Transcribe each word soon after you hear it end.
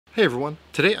Hey everyone,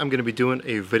 today I'm going to be doing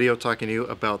a video talking to you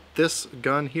about this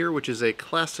gun here, which is a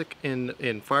classic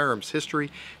in firearms history,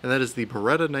 and that is the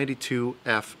Beretta 92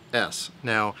 FS.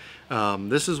 Now,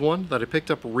 this is one that I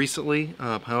picked up recently,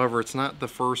 however it's not the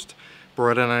first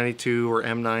Beretta 92 or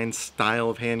M9 style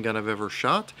of handgun I've ever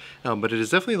shot, but it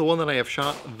is definitely the one that I have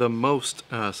shot the most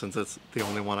since it's the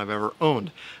only one I've ever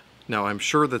owned. Now, I'm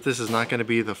sure that this is not going to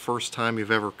be the first time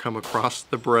you've ever come across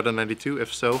the Beretta 92.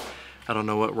 If so, I don't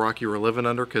know what rock you were living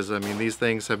under, because I mean these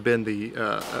things have been the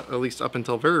at least up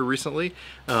until very recently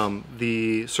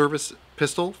the service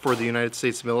pistol for the United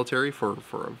States military for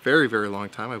a very long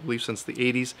time. I believe since the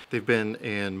 80s. They've been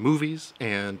in movies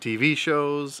and TV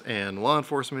shows and law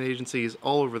enforcement agencies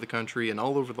all over the country and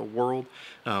all over the world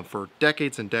for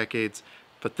decades and decades,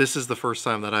 but this is the first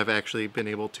time that I've actually been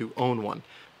able to own one.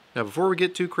 Now, before we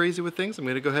get too crazy with things, I'm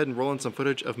going to go ahead and roll in some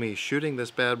footage of me shooting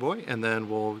this bad boy, and then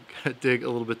we'll dig a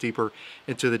little bit deeper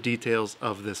into the details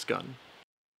of this gun.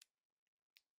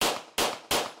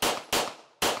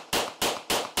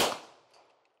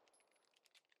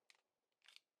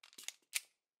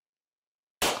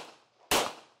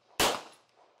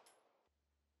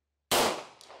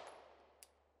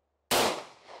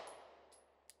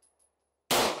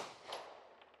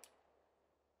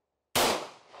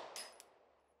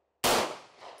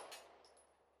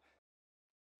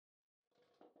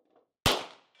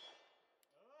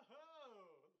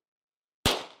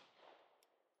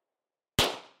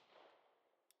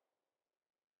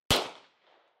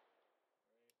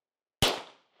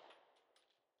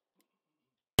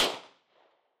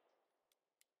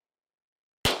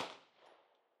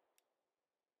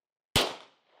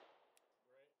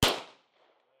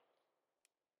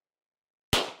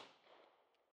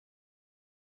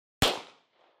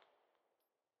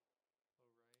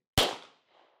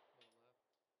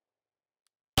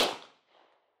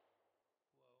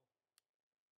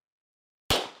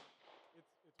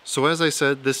 So as I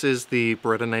said, this is the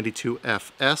Beretta 92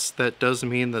 FS. That does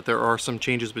mean that there are some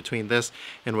changes between this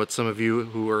and what some of you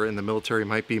who are in the military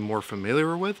might be more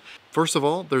familiar with. First of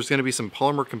all, there's going to be some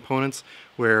polymer components,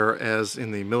 whereas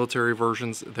in the military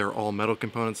versions, they're all metal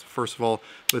components. First of all,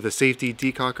 with the safety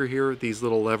decocker here, these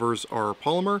little levers are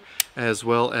polymer, as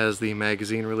well as the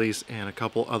magazine release and a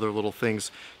couple other little things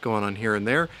going on here and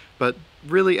there. But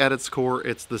really at its core,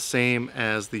 it's the same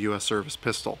as the US service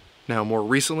pistol. Now, more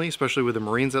recently, especially with the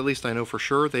Marines at least, I know for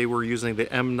sure, they were using the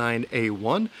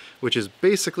M9A1, which is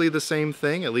basically the same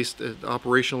thing, at least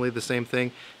operationally the same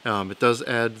thing. It does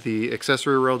add the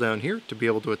accessory rail down here to be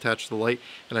able to attach the light,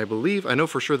 and I know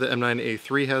for sure the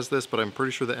M9A3 has this, but I'm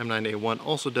pretty sure the M9A1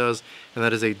 also does, and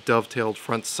that is a dovetailed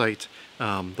front sight.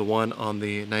 The one on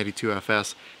the 92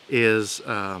 FS is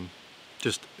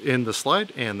just in the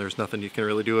slide, and there's nothing you can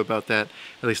really do about that,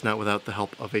 at least not without the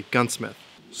help of a gunsmith.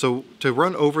 So to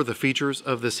run over the features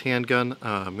of this handgun,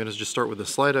 I'm going to just start with the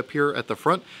slide up here at the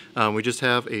front. We just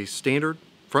have a standard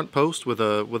front post with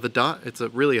a dot. It's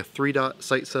really a 3-dot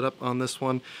sight setup on this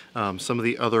one. Some of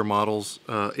the other models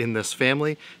in this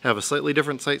family have a slightly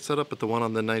different sight setup, but the one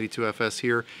on the 92 FS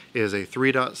here is a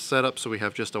 3-dot setup, so we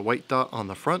have just a white dot on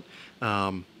the front.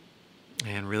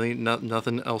 And really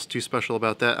nothing else too special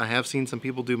about that. I have seen some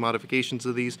people do modifications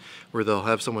of these where they'll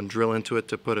have someone drill into it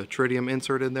to put a tritium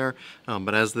insert in there.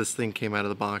 But as this thing came out of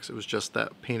the box, it was just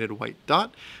that painted white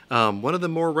dot. One of the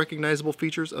more recognizable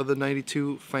features of the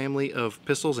 92 family of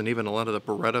pistols, and even a lot of the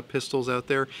Beretta pistols out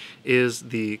there, is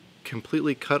the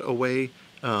completely cut away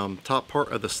top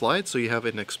part of the slide. So you have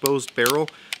an exposed barrel.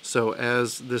 So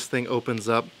as this thing opens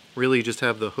up, really you just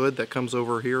have the hood that comes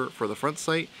over here for the front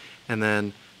sight, and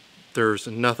then there's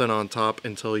nothing on top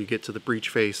until you get to the breech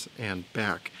face and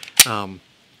back.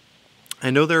 I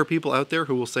know there are people out there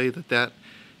who will say that that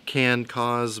can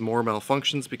cause more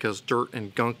malfunctions because dirt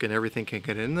and gunk and everything can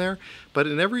get in there, but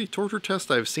in every torture test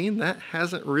I've seen, that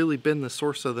hasn't really been the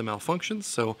source of the malfunctions,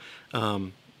 so I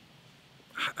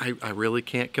really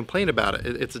can't complain about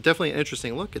it. It's definitely an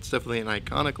interesting look. It's definitely an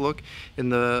iconic look in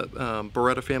the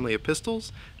Beretta family of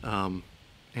pistols.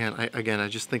 And I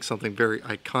just think something very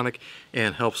iconic,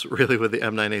 and helps really with the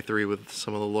M9A3 with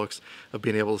some of the looks of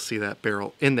being able to see that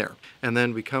barrel in there. And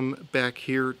then we come back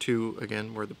here to,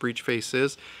 again, where the breech face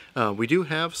is. We do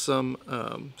have some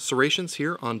serrations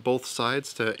here on both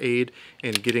sides to aid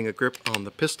in getting a grip on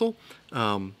the pistol.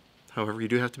 However, you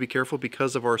do have to be careful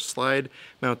because of our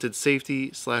slide-mounted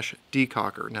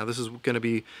safety/decocker. Now, this is going to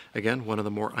be, again, one of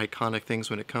the more iconic things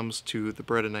when it comes to the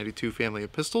Beretta 92 family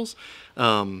of pistols.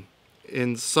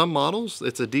 In some models,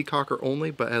 it's a decocker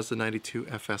only, but as the 92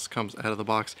 FS comes out of the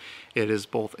box, it is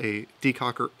both a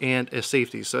decocker and a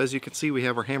safety. So as you can see, we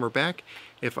have our hammer back.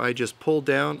 If I just pull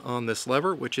down on this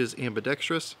lever, which is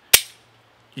ambidextrous,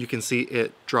 you can see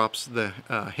it drops the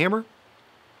hammer,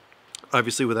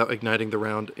 obviously without igniting the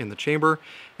round in the chamber,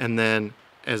 and then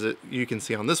you can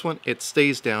see on this one, it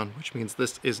stays down, which means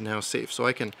this is now safe. So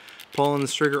I can pull on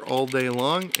this trigger all day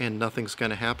long and nothing's going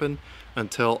to happen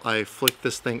until I flick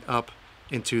this thing up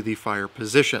into the fire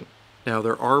position. Now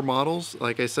there are models,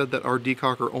 like I said, that are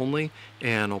decocker only,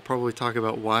 and I'll probably talk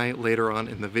about why later on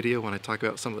in the video when I talk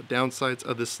about some of the downsides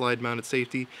of this slide mounted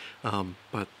safety.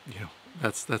 But you know,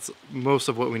 that's most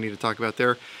of what we need to talk about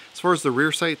there. As far as the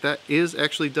rear sight, that is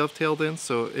actually dovetailed in,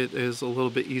 so it is a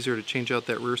little bit easier to change out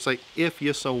that rear sight if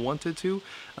you so wanted to.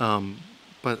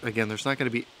 But again, there's not going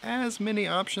to be as many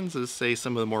options as, say,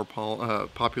 some of the more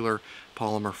popular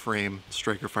polymer frame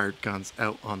striker fired guns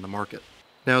out on the market.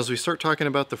 Now, as we start talking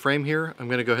about the frame here, I'm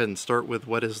going to go ahead and start with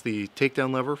what is the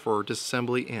takedown lever for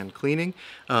disassembly and cleaning.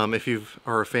 If you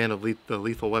are a fan of the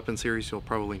Lethal Weapon series, you'll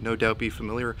probably no doubt be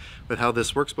familiar with how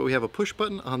this works, but we have a push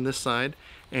button on this side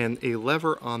and a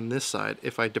lever on this side.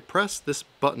 If I depress this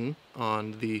button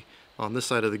on this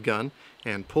side of the gun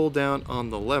and pull down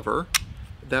on the lever,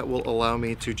 that will allow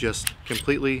me to just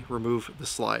completely remove the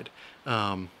slide.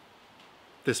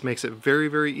 This makes it very,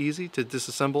 very easy to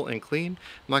disassemble and clean.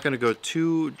 I'm not going to go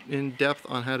too in depth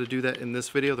on how to do that in this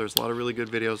video. There's a lot of really good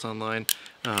videos online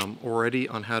already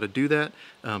on how to do that.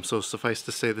 So suffice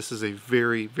to say, this is a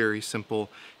very, very simple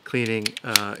cleaning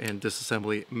and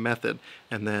disassembly method.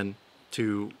 And then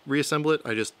to reassemble it,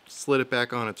 I just slid it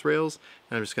back on its rails.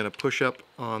 And I'm just going to push up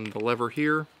on the lever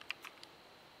here.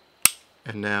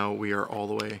 And now we are all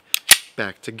the way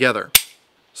back together.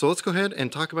 So let's go ahead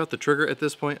and talk about the trigger at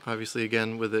this point. Obviously,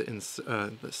 again, with it in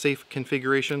the safe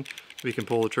configuration, we can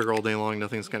pull the trigger all day long,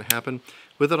 nothing's going to happen.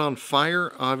 With it on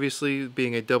fire, obviously,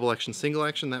 being a double action, single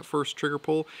action, that first trigger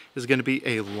pull is going to be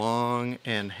a long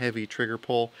and heavy trigger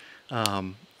pull.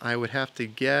 I would have to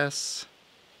guess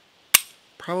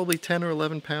probably 10 or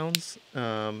 11 pounds,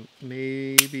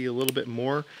 maybe a little bit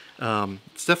more.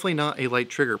 It's definitely not a light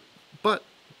trigger, but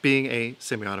being a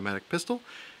semi-automatic pistol,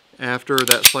 after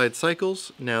that slide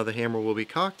cycles, now the hammer will be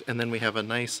cocked, and then we have a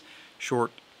nice,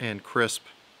 short, and crisp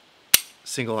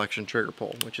single action trigger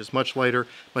pull, which is much lighter,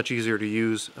 much easier to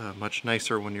use, much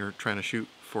nicer when you're trying to shoot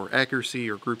for accuracy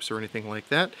or groups or anything like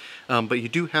that. But you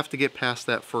do have to get past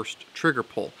that first trigger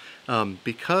pull.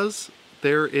 Because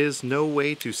there is no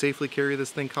way to safely carry this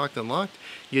thing cocked and locked,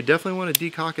 you definitely want to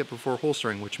decock it before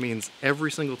holstering, which means every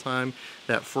single time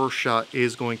that first shot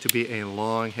is going to be a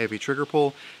long, heavy trigger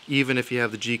pull, even if you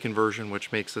have the G conversion,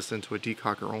 which makes this into a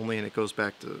decocker only and it goes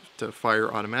back to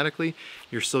fire automatically.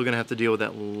 You're still going to have to deal with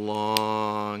that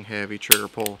long, heavy trigger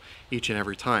pull each and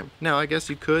every time. Now, I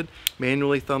guess you could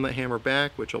manually thumb that hammer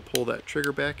back, which will pull that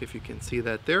trigger back if you can see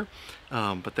that there,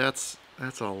 but that's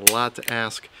a lot to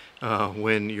ask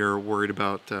when you're worried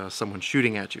about someone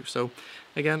shooting at you. So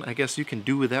again, I guess you can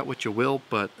do with that what you will,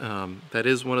 but that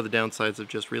is one of the downsides of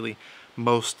just really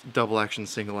most double action,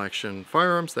 single action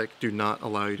firearms that do not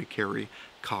allow you to carry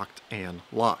cocked and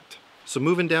locked. So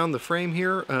moving down the frame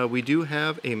here, we do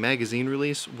have a magazine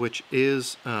release, which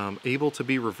is able to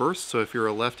be reversed. So if you're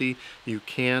a lefty, you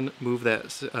can move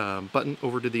that button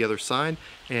over to the other side.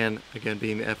 And again,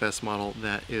 being the FS model,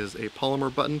 that is a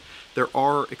polymer button. There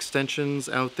are extensions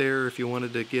out there if you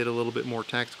wanted to get a little bit more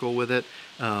tactical with it.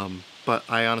 But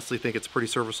I honestly think it's pretty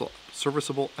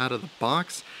serviceable out of the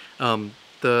box.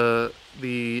 The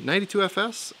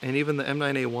 92FS and even the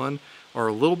M9A1 are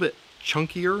a little bit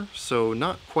chunkier, so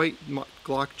not quite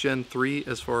Glock Gen 3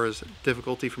 as far as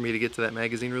difficulty for me to get to that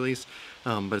magazine release,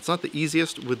 but it's not the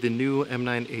easiest. With the new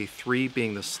M9A3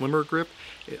 being the slimmer grip,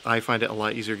 I find it a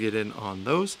lot easier to get in on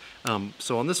those.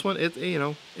 So on this one,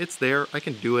 it's there, I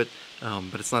can do it,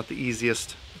 but it's not the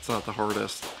easiest, it's not the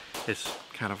hardest, it's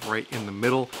kind of right in the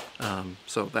middle,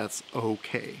 so that's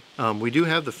okay. We do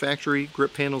have the factory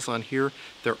grip panels on here.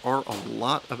 There are a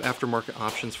lot of aftermarket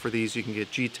options for these. You can get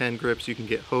G10 grips, you can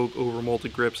get Hogue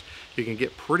overmolded grips, you can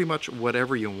get pretty much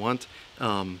whatever you want.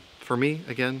 For me,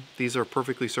 again, these are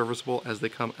perfectly serviceable as they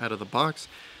come out of the box.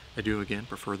 I do, again,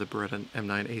 prefer the Beretta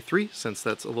M9A3 since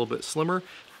that's a little bit slimmer,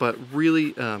 but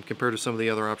really, compared to some of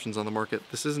the other options on the market,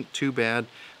 this isn't too bad,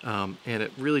 and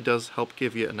it really does help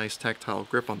give you a nice tactile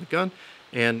grip on the gun.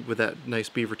 And with that nice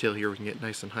beaver tail here, we can get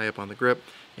nice and high up on the grip,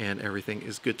 and everything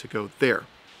is good to go there.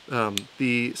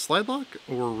 The slide lock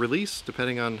or release,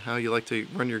 depending on how you like to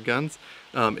run your guns,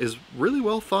 is really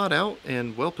well thought out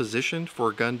and well positioned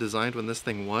for a gun designed when this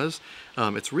thing was.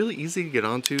 It's really easy to get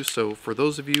onto, so for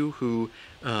those of you who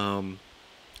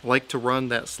like to run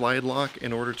that slide lock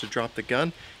in order to drop the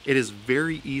gun, it is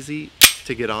very easy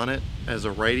to get on it as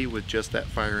a righty with just that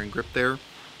firing grip there.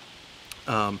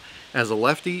 As a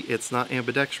lefty, it's not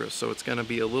ambidextrous, so it's going to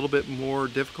be a little bit more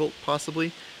difficult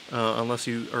possibly, unless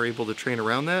you are able to train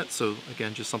around that. So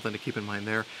again, just something to keep in mind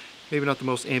there. Maybe not the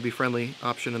most ambi-friendly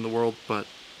option in the world, but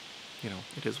you know,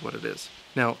 it is what it is.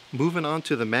 Now, moving on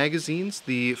to the magazines,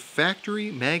 the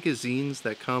factory magazines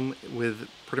that come with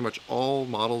pretty much all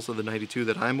models of the 92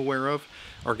 that I'm aware of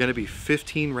are going to be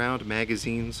 15 round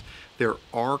magazines. There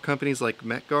are companies like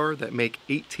Metgar that make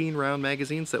 18 round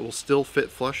magazines that will still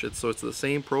fit flush. So it's the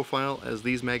same profile as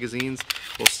these magazines,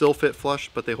 will still fit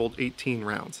flush, but they hold 18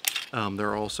 rounds. There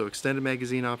are also extended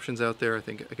magazine options out there. I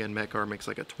think, again, Metgar makes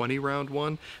like a 20 round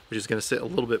one, which is going to sit a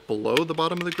little bit below the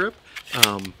bottom of the grip.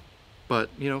 But,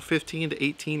 you know, 15 to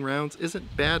 18 rounds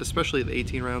isn't bad, especially the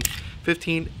 18 rounds.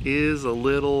 15 is a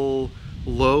little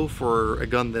low for a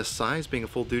gun this size, being a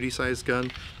full duty size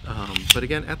gun. But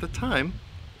again, at the time,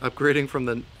 upgrading from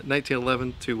the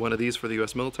 1911 to one of these for the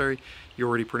US military, you're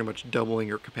already pretty much doubling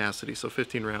your capacity. So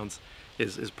 15 rounds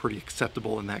is pretty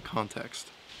acceptable in that context.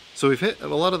 So we've hit a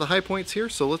lot of the high points here,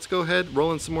 so let's go ahead,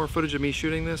 roll in some more footage of me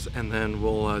shooting this, and then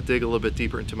we'll dig a little bit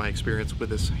deeper into my experience with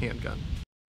this handgun.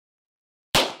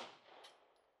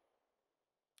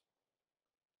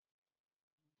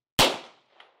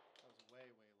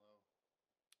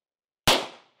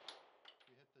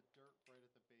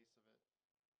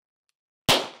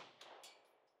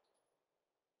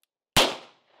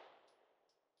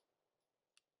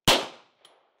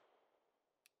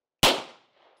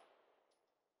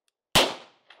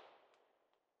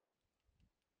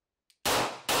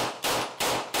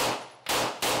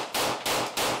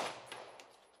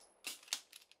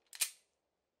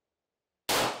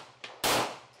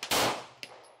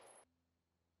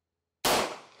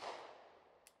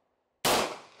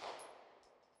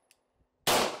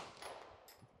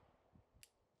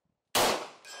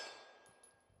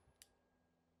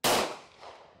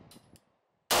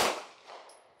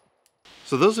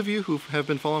 So those of you who have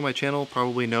been following my channel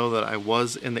probably know that I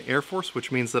was in the Air Force,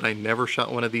 which means that I never shot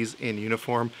one of these in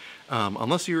uniform.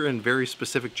 Unless you're in very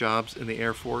specific jobs in the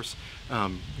Air Force,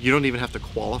 you don't even have to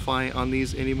qualify on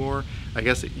these anymore. I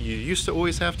guess you used to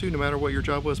always have to, no matter what your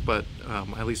job was, but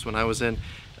at least when I was in,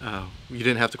 you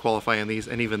didn't have to qualify on these.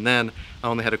 And even then, I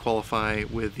only had to qualify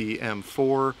with the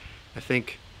M4, I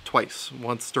think twice,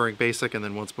 once during basic and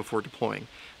then once before deploying.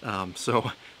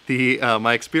 So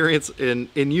my experience in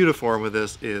uniform with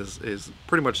this is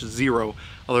pretty much zero,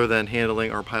 other than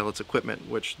handling our pilot's equipment,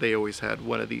 which they always had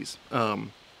one of these.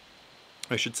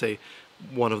 I should say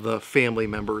one of the family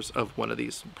members of one of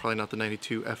these, probably not the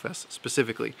 92 FS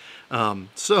specifically.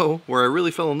 So where I really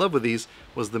fell in love with these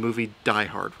was the movie Die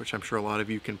Hard, which I'm sure a lot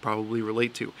of you can probably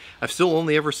relate to. I've still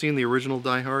only ever seen the original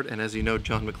Die Hard, and as you know,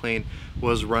 John McClane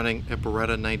was running a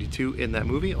Beretta 92 in that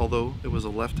movie, although it was a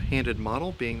left-handed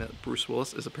model, being that Bruce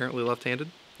Willis is apparently left-handed.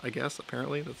 I guess,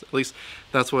 apparently. At least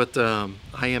that's what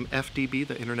IMFDB,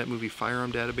 the Internet Movie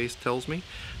Firearm Database, tells me.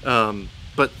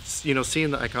 But, you know,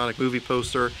 seeing the iconic movie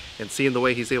poster and seeing the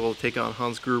way he's able to take on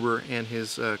Hans Gruber and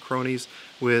his cronies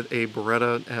with a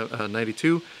Beretta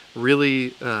 92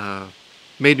 really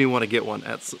made me want to get one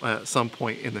at some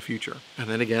point in the future. And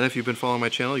then again, if you've been following my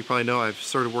channel, you probably know I've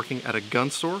started working at a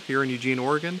gun store here in Eugene,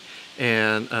 Oregon.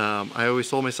 And I always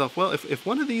told myself, well, if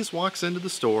one of these walks into the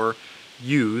store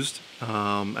used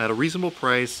at a reasonable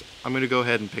price, I'm going to go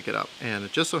ahead and pick it up. And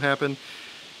it just so happened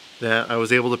that I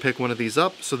was able to pick one of these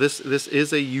up. So this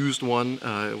is a used one.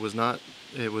 It was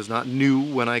not new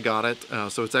when I got it.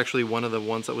 So it's actually one of the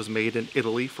ones that was made in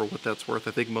Italy, for what that's worth.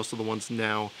 I think most of the ones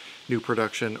now, new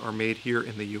production, are made here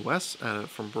in the US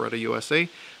from Beretta USA.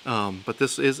 But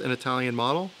this is an Italian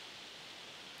model.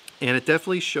 And it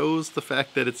definitely shows the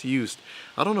fact that it's used.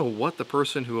 I don't know what the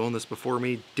person who owned this before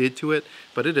me did to it,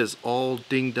 but it is all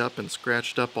dinged up and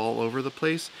scratched up all over the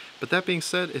place. But that being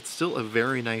said, it's still a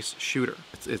very nice shooter.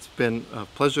 It's been a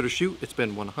pleasure to shoot. It's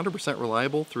been 100%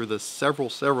 reliable through the several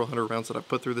hundred rounds that I've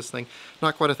put through this thing.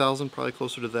 Not quite 1,000, probably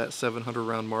closer to that 700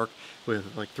 round mark,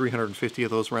 with like 350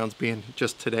 of those rounds being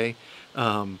just today.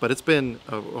 But it's been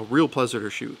a real pleasure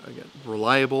to shoot. Again,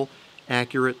 reliable,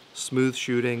 accurate, smooth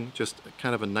shooting, just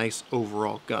kind of a nice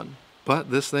overall gun. But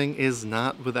this thing is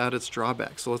not without its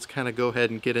drawbacks, so let's kind of go ahead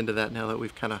and get into that now that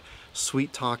we've kind of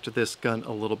sweet talked this gun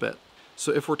a little bit.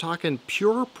 So if we're talking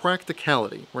pure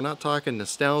practicality, we're not talking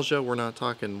nostalgia, we're not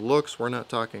talking looks, we're not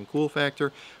talking cool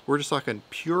factor, we're just talking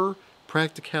pure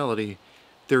practicality,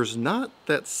 there's not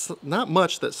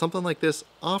much that something like this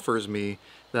offers me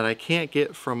that I can't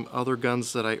get from other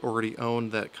guns that I already own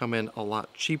that come in a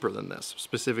lot cheaper than this,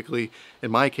 specifically, in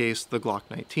my case, the Glock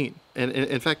 19. And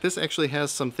in fact, this actually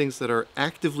has some things that are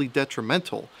actively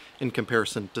detrimental in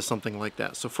comparison to something like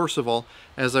that. So first of all,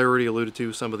 as I already alluded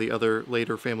to, some of the other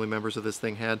later family members of this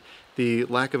thing had the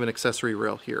lack of an accessory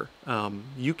rail here.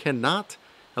 You cannot,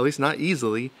 at least not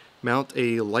easily, mount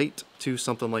a light to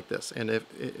something like this. And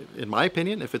if, in my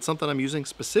opinion, if it's something I'm using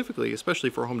specifically,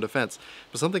 especially for home defense,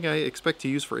 but something I expect to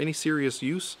use for any serious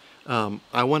use,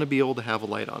 I want to be able to have a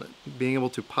light on it. Being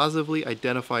able to positively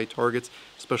identify targets,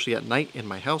 especially at night in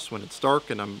my house when it's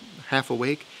dark and I'm half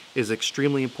awake, is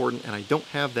extremely important, and I don't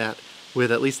have that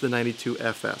with at least the 92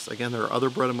 FS. Again, there are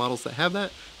other Beretta models that have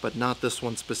that, but not this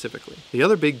one specifically. The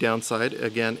other big downside,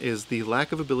 again, is the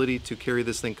lack of ability to carry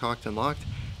this thing cocked and locked,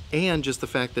 and just the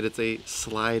fact that it's a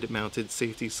slide-mounted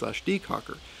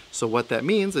safety/decocker. So what that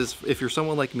means is if you're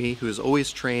someone like me who is always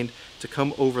trained to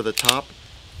come over the top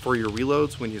for your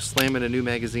reloads, when you slam in a new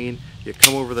magazine, you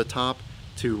come over the top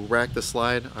to rack the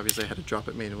slide. Obviously I had to drop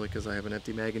it manually because I have an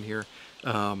empty mag in here.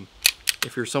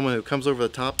 If you're someone who comes over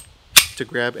the top to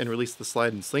grab and release the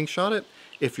slide and slingshot it,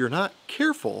 if you're not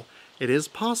careful, it is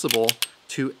possible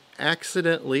to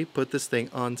accidentally put this thing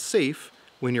on safe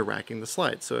when you're racking the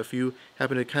slide. So if you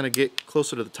happen to kind of get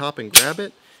closer to the top and grab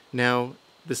it, now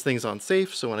this thing's on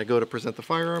safe, so when I go to present the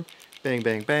firearm, bang,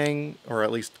 bang, bang, or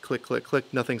at least click, click, click,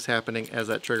 nothing's happening as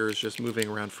that trigger is just moving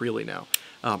around freely now.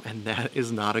 And that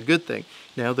is not a good thing.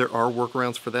 Now there are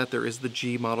workarounds for that. There is the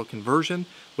G model conversion,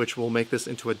 which will make this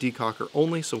into a decocker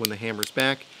only, so when the hammer's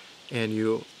back and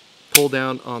you pull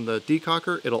down on the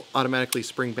decocker, it'll automatically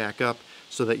spring back up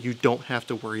so that you don't have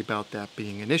to worry about that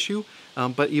being an issue.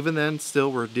 But even then,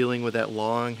 still we're dealing with that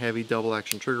long, heavy double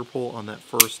action trigger pull on that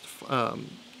first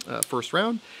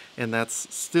round, and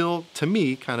that's still, to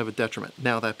me, kind of a detriment.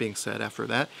 Now that being said, after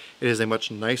that, it is a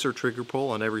much nicer trigger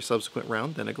pull on every subsequent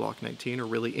round than a Glock 19 or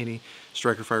really any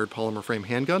striker-fired polymer frame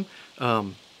handgun.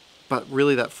 But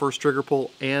really that first trigger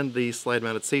pull and the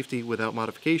slide-mounted safety without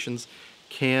modifications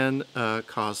can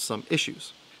cause some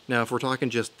issues. Now, if we're talking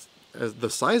just as the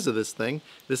size of this thing,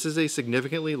 this is a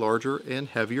significantly larger and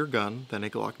heavier gun than a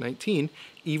Glock 19,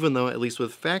 even though, at least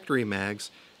with factory mags,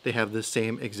 they have the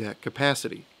same exact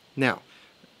capacity. Now,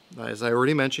 as I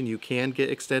already mentioned, you can get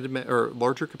extended or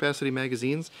larger capacity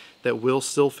magazines that will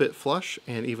still fit flush,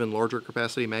 and even larger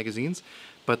capacity magazines,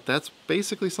 but that's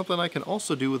basically something I can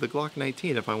also do with a Glock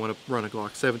 19 if I want to run a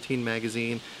Glock 17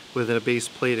 magazine with a base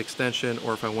plate extension,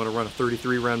 or if I want to run a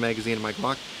 33 round magazine in my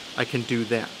Glock, I can do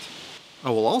that. I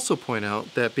will also point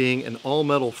out that being an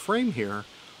all-metal frame here,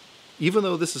 even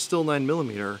though this is still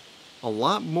 9mm, a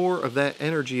lot more of that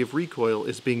energy of recoil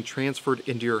is being transferred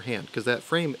into your hand because that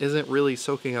frame isn't really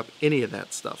soaking up any of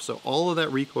that stuff. So all of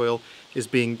that recoil is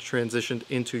being transitioned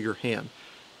into your hand.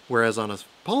 Whereas on a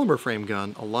polymer frame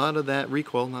gun, a lot of that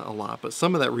recoil, not a lot, but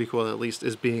some of that recoil at least,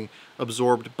 is being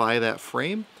absorbed by that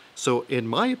frame. So in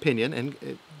my opinion,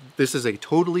 and this is a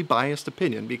totally biased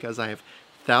opinion because I have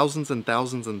thousands and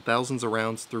thousands and thousands of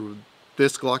rounds through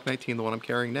this Glock 19, the one I'm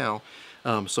carrying now.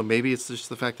 So maybe it's just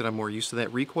the fact that I'm more used to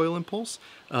that recoil impulse.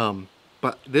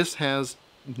 But this has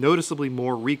noticeably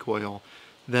more recoil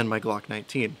than my Glock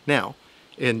 19. Now,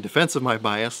 in defense of my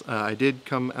bias, I did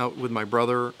come out with my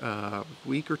brother a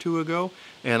week or two ago,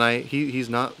 and he's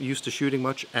not used to shooting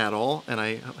much at all, and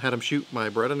I had him shoot my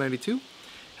Beretta 92,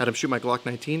 had him shoot my Glock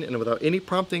 19, and without any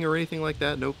prompting or anything like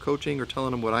that, no coaching or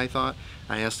telling him what I thought,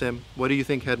 I asked him, what do you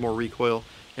think had more recoil?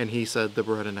 And he said the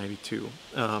Beretta 92.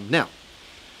 Now,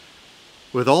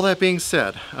 with all that being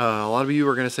said, a lot of you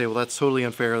are going to say, well, that's totally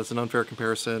unfair, that's an unfair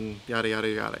comparison, yada, yada,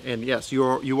 yada. And yes, you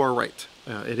are right.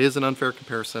 It is an unfair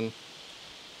comparison.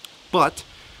 But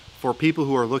for people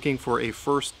who are looking for a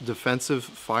first defensive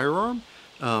firearm,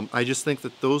 I just think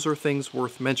that those are things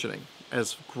worth mentioning.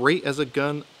 As great as a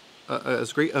gun,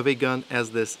 as great of a gun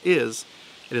as this is,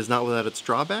 it is not without its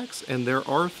drawbacks, and there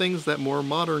are things that more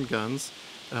modern guns,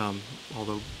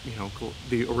 although, you know,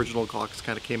 the original Glocks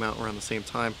kind of came out around the same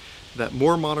time, that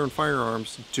more modern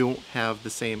firearms don't have the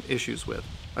same issues with.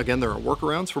 Again, there are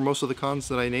workarounds for most of the cons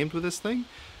that I named with this thing,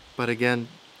 but again,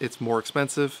 it's more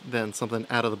expensive than something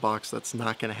out of the box that's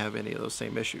not going to have any of those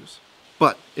same issues.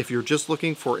 But if you're just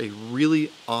looking for a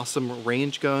really awesome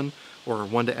range gun, or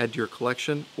one to add to your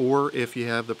collection, or if you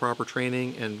have the proper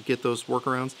training and get those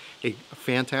workarounds, a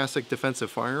fantastic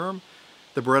defensive firearm,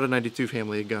 the Beretta 92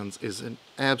 family of guns is an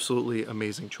absolutely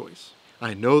amazing choice.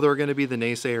 I know there are going to be the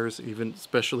naysayers, even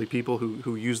especially people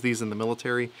who use these in the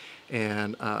military,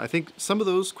 and I think some of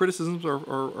those criticisms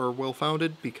are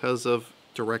well-founded because of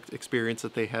direct experience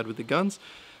that they had with the guns,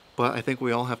 but I think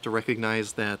we all have to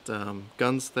recognize that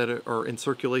guns that are in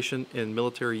circulation in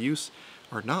military use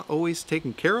are not always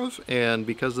taken care of, and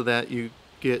because of that you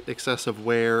get excessive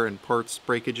wear and parts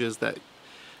breakages that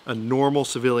a normal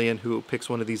civilian who picks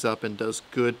one of these up and does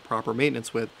good, proper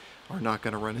maintenance with are not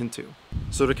going to run into.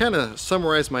 So to kind of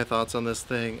summarize my thoughts on this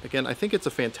thing, again, I think it's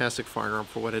a fantastic firearm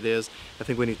for what it is. I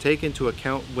think when you take into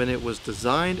account when it was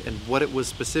designed and what it was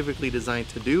specifically designed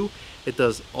to do, it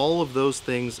does all of those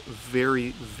things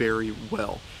very, very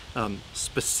well.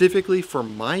 Specifically for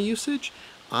my usage,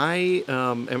 I'm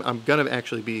going to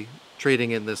actually be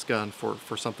trading in this gun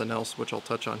for something else, which I'll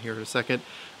touch on here in a second,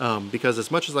 because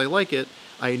as much as I like it,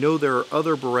 I know there are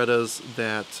other Berettas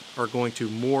that are going to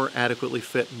more adequately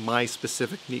fit my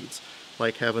specific needs,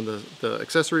 like having the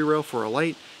accessory rail for a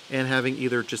light and having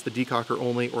either just the decocker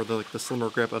only or the slimmer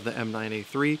grip of the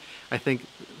M9A3. I think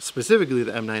specifically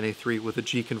the M9A3 with a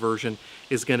G conversion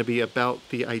is going to be about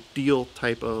the ideal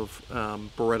type of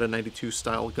Beretta 92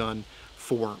 style gun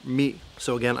for me.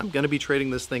 So again, I'm going to be trading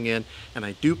this thing in, and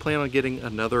I do plan on getting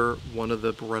another one of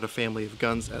the Beretta family of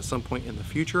guns at some point in the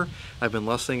future. I've been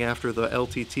lusting after the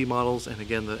LTT models and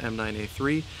again the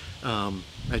M9A3.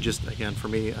 Again, for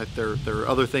me, there are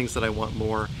other things that I want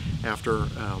more after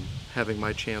having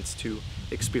my chance to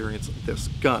experience this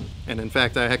gun. And in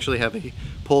fact, I actually have a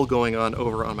poll going on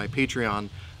over on my Patreon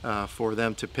for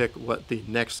them to pick what the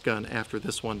next gun after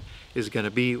this one is going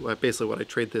to be, basically what I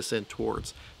trade this in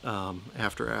towards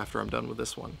after I'm done with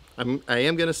this one. I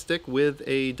am going to stick with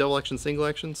a double action, single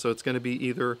action, so it's going to be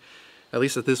either, at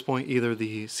least at this point, either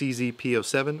the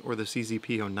CZ-P07 or the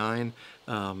CZ-P09,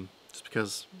 just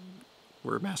because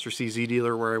we're a master CZ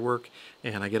dealer where I work,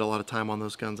 and I get a lot of time on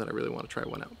those guns, and I really want to try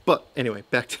one out. But anyway,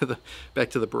 back to the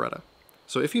Beretta.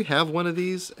 So if you have one of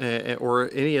these, or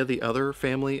any of the other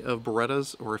family of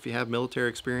Berettas, or if you have military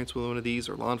experience with one of these,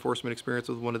 or law enforcement experience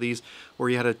with one of these, or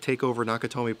you had to take over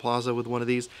Nakatomi Plaza with one of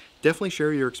these, definitely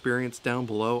share your experience down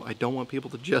below. I don't want people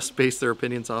to just base their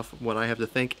opinions off of what I have to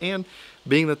think, and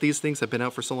being that these things have been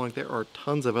out for so long, there are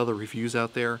tons of other reviews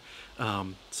out there.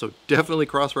 So definitely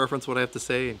cross-reference what I have to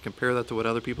say and compare that to what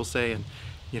other people say, and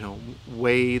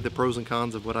weigh the pros and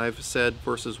cons of what I've said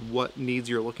versus what needs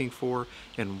you're looking for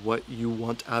and what you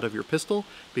want out of your pistol,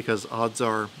 because odds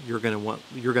are you're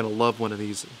gonna love one of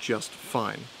these just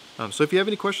fine. So if you have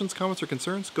any questions, comments, or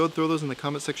concerns, go throw those in the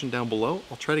comment section down below.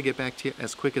 I'll try to get back to you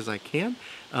as quick as I can.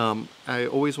 I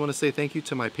always want to say thank you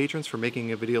to my patrons for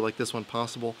making a video like this one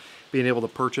possible. Being able to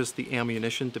purchase the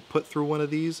ammunition to put through one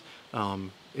of these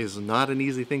is not an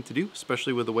easy thing to do,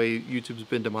 especially with the way YouTube's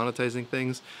been demonetizing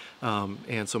things.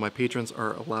 And so my patrons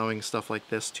are allowing stuff like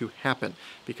this to happen.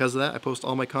 Because of that, I post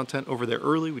all my content over there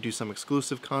early. We do some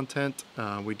exclusive content.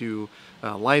 We do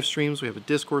live streams. We have a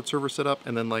Discord server set up.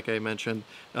 And then, like I mentioned,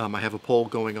 I have a poll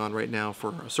going on right now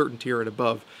for a certain tier and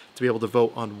above to be able to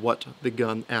vote on what the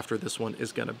gun after this one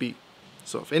is going to be.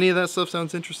 So if any of that stuff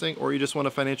sounds interesting, or you just want to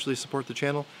financially support the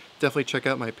channel, definitely check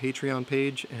out my Patreon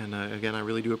page, and again, I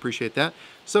really do appreciate that.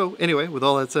 So anyway, with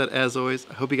all that said, as always,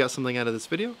 I hope you got something out of this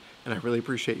video, and I really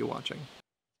appreciate you watching.